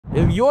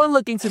If you're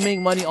looking to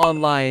make money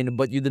online,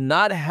 but you do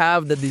not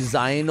have the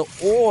design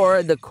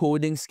or the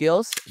coding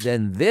skills,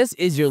 then this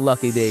is your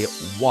lucky day.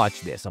 Watch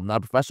this. I'm not a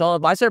professional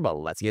advisor, but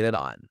let's get it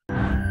on.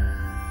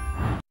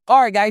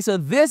 Alright guys, so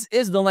this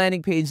is the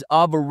landing page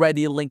of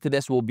Ready. Link to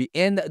this will be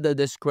in the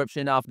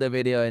description of the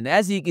video. And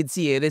as you can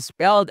see, it is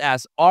spelled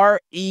as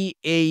Readdy,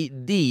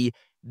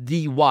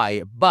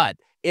 but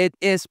it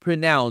is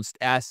pronounced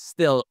as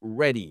still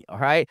Ready.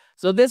 Alright,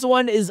 so this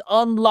one is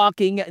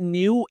unlocking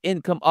new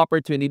income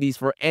opportunities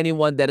for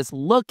anyone that is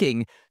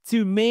looking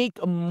to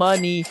make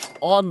money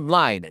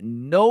online.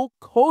 No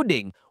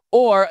coding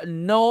or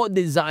no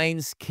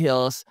design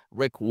skills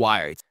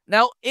required.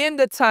 Now, in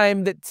the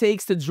time that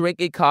takes to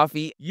drink a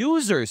coffee,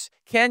 users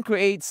can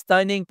create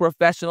stunning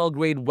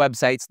professional-grade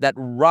websites that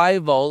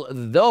rival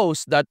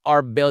those that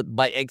are built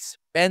by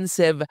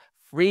expensive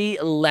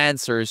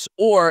freelancers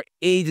or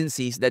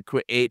agencies that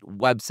create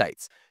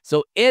websites.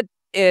 So it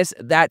is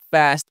that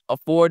fast,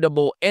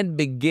 affordable, and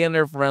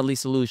beginner-friendly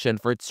solution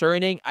for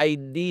turning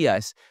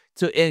ideas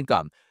to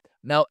income.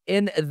 Now,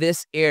 in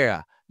this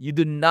era, you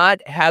do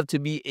not have to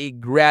be a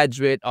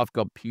graduate of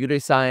computer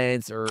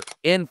science or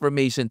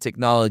information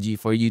technology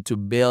for you to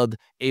build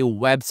a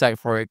website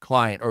for a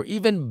client or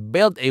even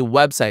build a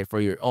website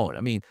for your own.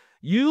 I mean,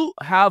 you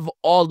have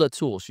all the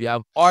tools. You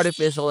have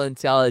artificial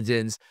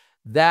intelligence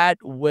that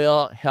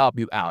will help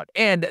you out.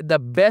 And the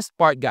best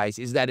part, guys,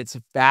 is that it's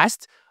a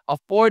fast,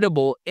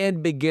 affordable,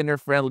 and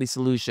beginner-friendly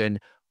solution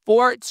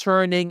for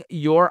turning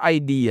your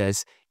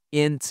ideas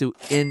into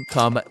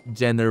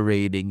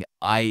income-generating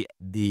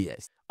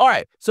ideas. All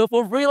right, so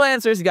for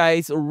freelancers,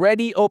 guys,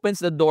 Ready opens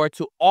the door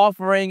to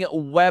offering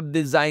web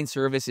design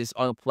services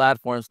on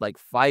platforms like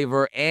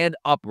Fiverr and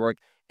Upwork.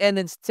 And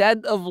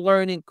instead of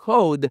learning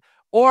code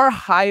or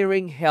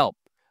hiring help,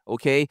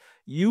 okay,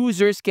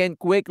 users can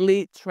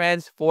quickly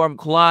transform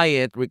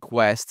client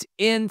requests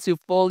into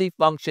fully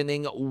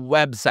functioning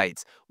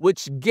websites,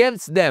 which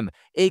gives them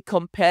a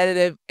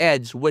competitive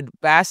edge with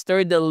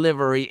faster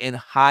delivery and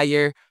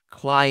higher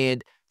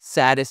client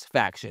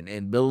satisfaction.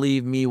 And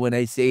believe me when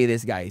I say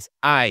this, guys,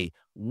 I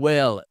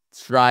will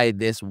try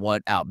this one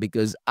out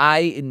because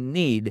I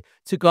need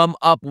to come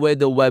up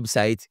with a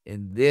website,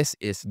 and this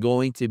is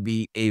going to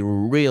be a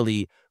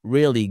really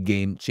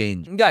game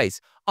changer.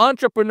 Guys,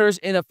 entrepreneurs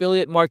in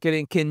affiliate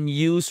marketing can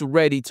use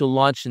Ready to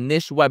launch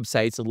niche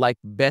websites like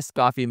Best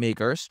Coffee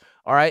Makers,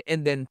 all right,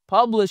 and then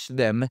publish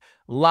them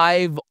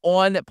live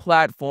on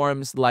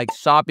platforms like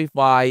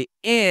Shopify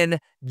in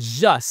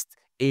just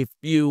a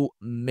few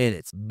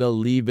minutes.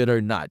 Believe it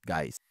or not,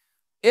 guys.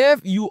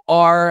 If you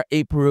are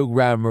a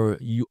programmer,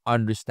 you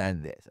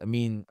understand this. I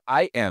mean,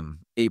 I am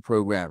a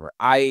programmer.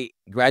 I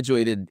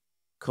graduated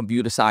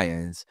computer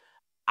science.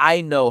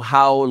 I know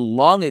how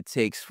long it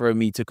takes for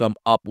me to come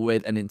up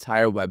with an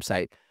entire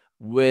website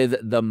with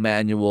the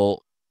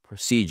manual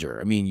procedure.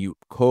 I mean, you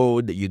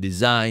code, you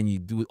design, you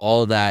do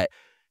all that.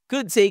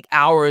 Could take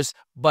hours,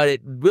 but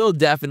it will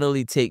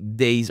definitely take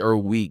days or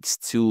weeks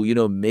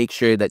to, make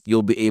sure that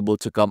you'll be able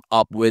to come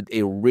up with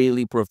a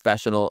really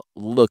professional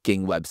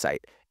looking website.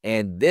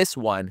 And this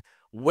one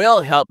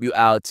will help you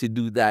out to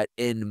do that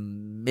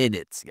in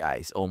minutes,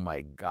 guys. Oh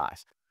my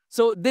gosh.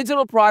 So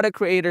digital product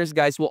creators,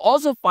 guys, will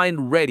also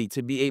find Ready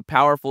to be a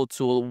powerful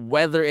tool,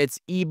 whether it's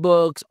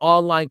ebooks,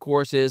 online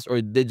courses,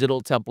 or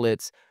digital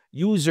templates.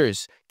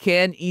 Users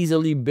can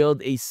easily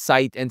build a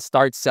site and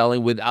start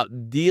selling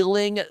without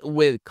dealing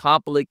with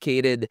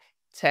complicated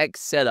tech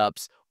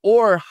setups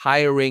or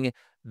hiring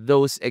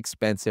those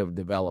expensive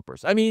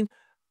developers. I mean,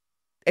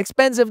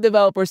 expensive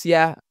developers,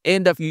 yeah,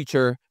 in the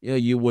future,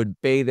 you would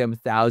pay them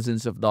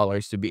thousands of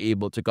dollars to be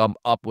able to come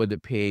up with a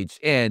page.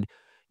 And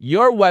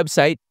your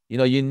website,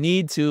 you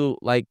need to,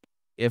 like,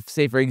 if,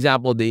 say, for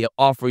example, they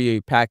offer you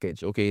a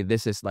package, okay,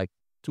 this is like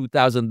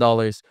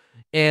 $2,000,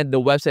 and the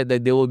website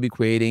that they will be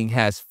creating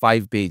has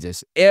 5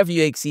 pages. If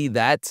you exceed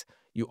that,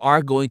 you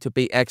are going to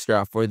pay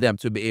extra for them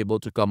to be able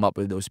to come up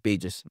with those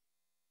pages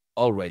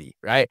already,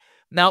 right?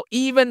 Now,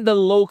 even the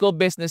local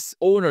business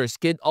owners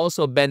can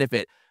also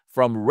benefit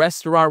from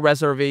restaurant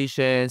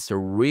reservations to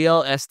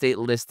real estate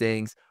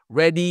listings.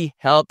 Ready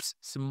helps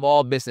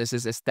small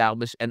businesses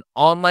establish an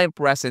online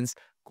presence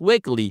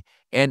quickly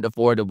and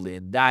affordably.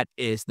 And that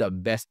is the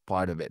best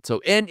part of it. So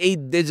in a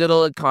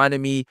digital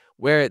economy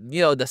where,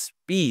 the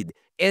speed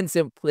and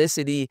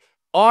simplicity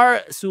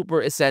are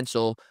super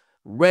essential,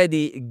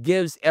 Ready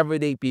gives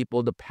everyday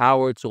people the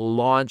power to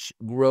launch,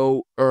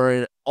 grow,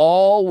 earn,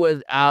 all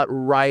without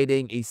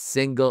writing a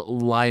single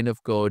line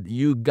of code.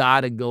 You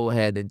gotta go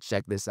ahead and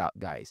check this out,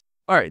 guys.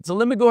 All right, so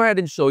let me go ahead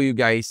and show you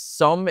guys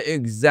some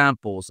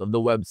examples of the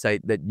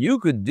website that you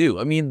could do.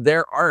 I mean,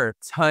 there are a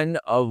ton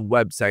of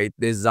website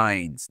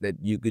designs that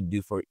you could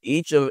do for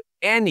each of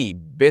any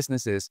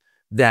businesses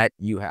that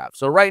you have.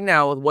 So right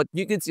now, what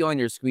you can see on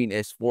your screen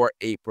is for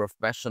a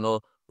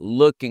professional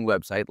looking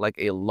website, like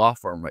a law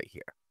firm right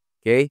here.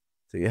 Okay,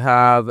 so you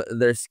have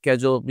their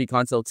scheduled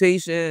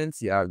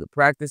consultations, you have the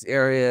practice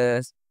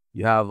areas,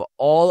 you have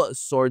all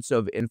sorts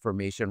of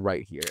information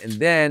right here. And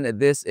then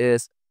this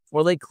is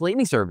for like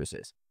cleaning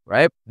services,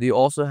 right? You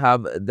also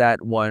have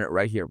that one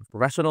right here,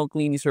 professional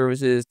cleaning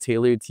services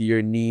tailored to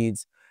your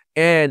needs.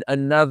 And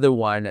another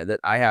one that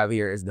I have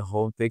here is the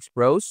Home Fix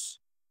Pros.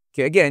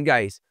 Okay, again,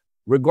 guys,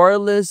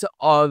 regardless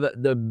of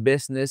the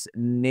business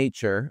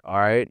nature, all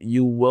right,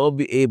 you will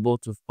be able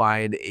to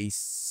find a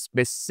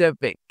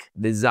specific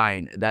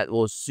design that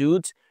will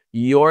suit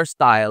your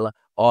style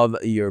of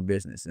your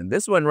business. And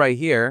this one right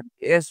here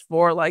is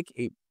for like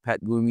a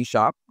pet grooming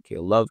shop. Okay,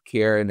 love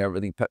care and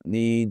everything pet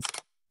needs.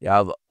 You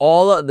have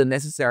all of the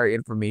necessary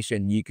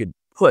information you could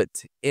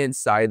put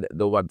inside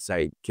the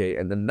website. Okay,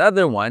 and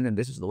another one, and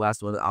this is the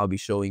last one that I'll be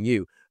showing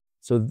you.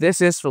 So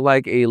this is for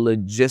like a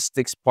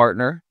logistics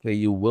partner. Okay,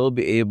 you will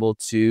be able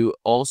to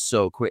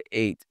also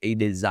create a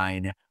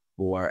design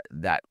for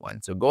that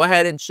one. So go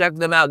ahead and check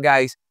them out,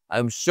 guys.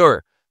 I'm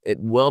sure it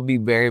will be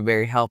very,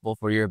 very helpful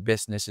for your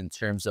business in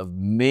terms of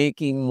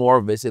making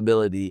more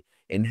visibility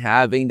and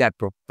having that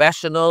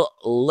professional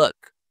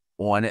look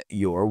on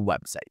your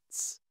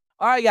websites.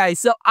 All right, guys,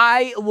 so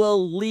I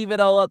will leave it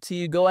all up to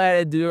you. Go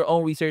ahead and do your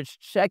own research.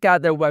 Check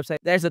out their website.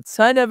 There's a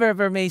ton of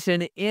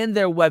information in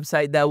their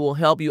website that will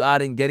help you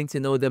out in getting to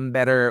know them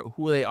better,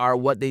 who they are,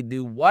 what they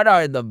do, what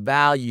are the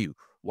value,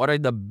 what are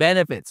the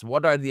benefits,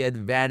 what are the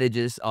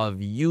advantages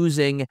of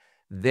using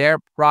their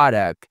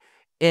product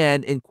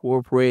and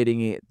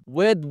incorporating it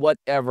with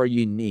whatever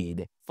you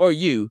need for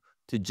you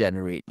to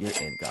generate your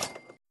income.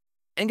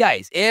 And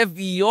guys, if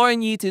you're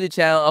new to the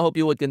channel, I hope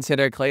you would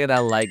consider clicking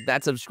that like,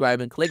 that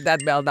subscribe, and click that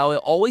bell. That will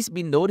always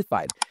be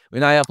notified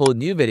when I upload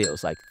new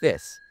videos like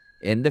this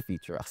in the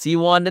future. I'll see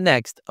you on the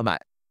next.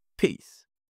 Peace.